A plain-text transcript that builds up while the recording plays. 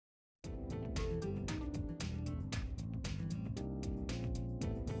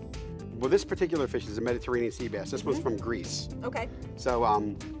Well, this particular fish is a Mediterranean sea bass. This one's from Greece. Okay. So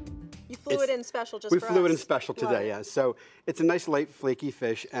you flew it in special just for us. We flew it in special today, Love yeah. So it's a nice light flaky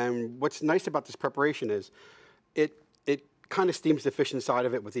fish, and what's nice about this preparation is it kind of steams the fish inside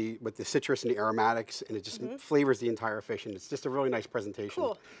of it with the citrus and the aromatics, and it just flavors the entire fish, and it's just a really nice presentation.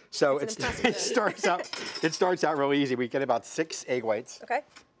 Cool. So It's an it starts out really easy. We get about 6 egg whites. Okay.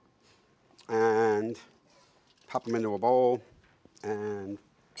 And pop them into a bowl and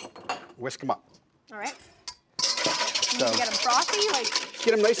whisk them up. All right. So You get them frothy, like.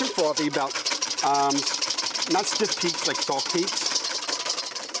 get them nice and frothy, about not stiff peaks like salt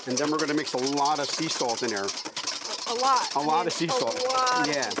peaks. And then we're going to mix a lot of sea salt in there. A lot. A lot of sea salt. A lot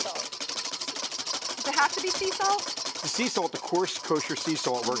Yeah. of sea salt. Does it have to be sea salt? The sea salt, the coarse kosher sea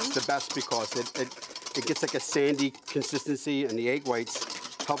salt, works the best because it gets like a sandy consistency, and the egg whites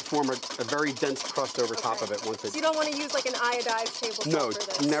help form a very dense crust over top of it. Once So it, you don't want to use like an iodized table salt no,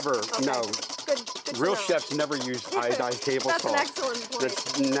 for this? never, Okay. no. Good to Real know. chefs never use iodized table That's salt. an excellent point.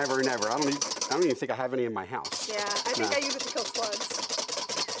 That's never. I don't even think I have any in my house. Yeah, I think I use it to kill slugs.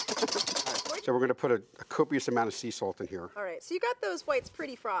 So we're going to put a copious amount of sea salt in here. All right, so you got those whites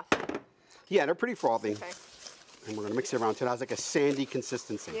pretty frothy. Yeah, they're pretty frothy. Okay. And we're going to mix it around until it has like a sandy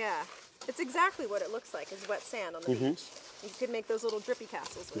consistency. Yeah, it's exactly what it looks like, is wet sand on the beach. You could make those little drippy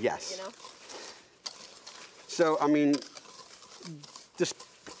castles with Yes. it, you know? So, I mean,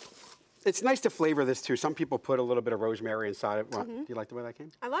 it's nice to flavor this too. Some people put a little bit of rosemary inside it. Well, do you like the way that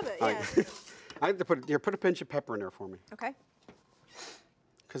came? I love it, All yeah. right. I have to put a pinch of pepper in there for me. Okay.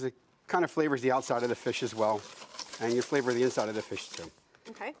 Because it kind of flavors the outside of the fish as well. And you flavor the inside of the fish too.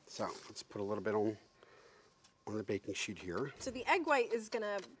 Okay. So let's put a little bit on the baking sheet here. So the egg white is going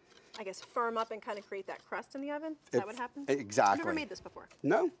to, I guess, firm up and kind of create that crust in the oven? Is that what happens? Exactly. You've never made this before?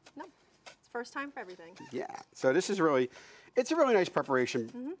 No? No. It's first time for everything. Yeah. So this is it's a really nice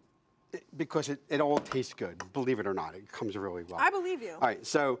preparation because it all tastes good. Believe it or not, it comes really well. I believe you. All right.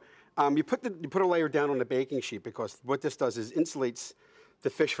 So you put a layer down on the baking sheet because what this does is insulates the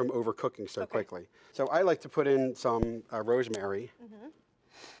fish from overcooking so quickly. So I like to put in some rosemary.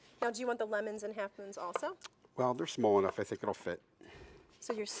 Now, do you want the lemons and half moons also? Well, they're small enough. I think it'll fit.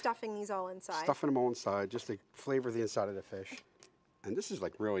 So you're stuffing these all inside? Stuffing them all inside just to flavor the inside of the fish. And this is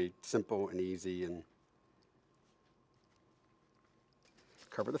like really simple and easy. And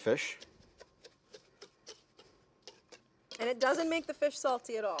cover the fish. And it doesn't make the fish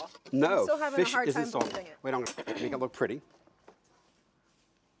salty at all? No, I'm still having fish a hard isn't time salty. believing it. Wait, I'm going to make it look pretty.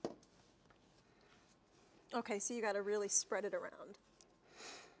 Okay, so you got to really spread it around.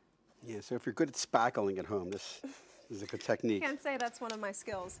 Yeah, so if you're good at spackling at home, this is a good technique. Can't say that's one of my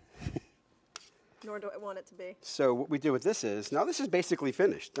skills. Nor do I want it to be. So what we do with this is, now this is basically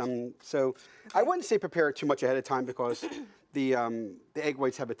finished. So I wouldn't say prepare it too much ahead of time because the egg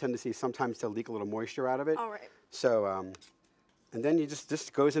whites have a tendency sometimes to leak a little moisture out of it. All right. So, and then this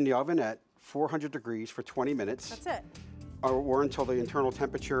goes in the oven at 400 degrees for 20 minutes. That's it. Or until the internal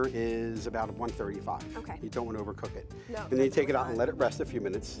temperature is about 135. Okay. You don't want to overcook it. No, And then you take it definitely out and not. let it rest a few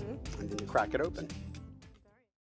minutes, and then you crack it open.